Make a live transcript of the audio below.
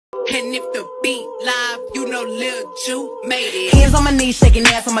And if the beat live, you know Lil Ju made it. Hands on my knees, shaking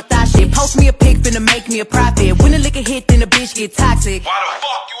ass on my thigh shit. Post me a pic, finna make me a profit. When the liquor hit, then the bitch get toxic. Why the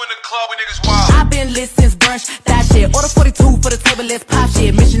fuck you in the club with niggas wild? I've been lit since brunch, that shit. Order 42 for the table, let's pop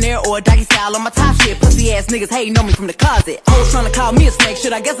shit. Missionary or a doggy style on my top shit. Pussy ass niggas hating on me from the closet. Hoes tryna call me a snake,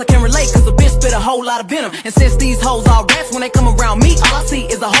 shit, I guess I can relate. Cause a bitch spit a whole lot of venom. And since these hoes all rats, when they come around me, all I see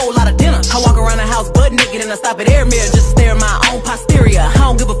is a whole lot of dinner. I walk around the house butt naked and I stop at air mirror just to stare at my own posterior.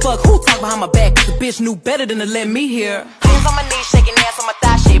 I don't give a fuck who talk behind my back, cause the bitch knew better than to let me hear. Hands on my knees, shaking ass on my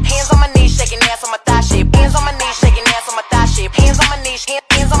thigh shape. Hands on my knees, shaking ass on my thigh shape. Hands on my knees, shaking ass on my thigh shape. Hands on my knees,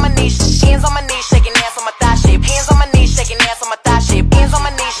 hands on my knees, hands on my knees, shaking ass on my thigh shape. Hands on my knees, shaking ass on my thigh shape. Hands on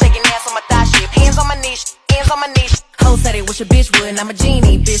my knees, shaking ass on my thigh shape. Hands on my knees, hands on my knees. Ho said it, wish a bitch would, and I'm a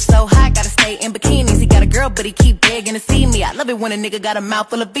genie. Bitch so hot, gotta stay in bikinis. He got a girl, but he keep begging to see me. I love it when a nigga got a mouth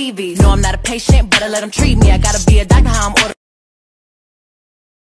full of BBs. No, I'm not a patient, but I let him treat me. I gotta be a doctor, how I'm ordering.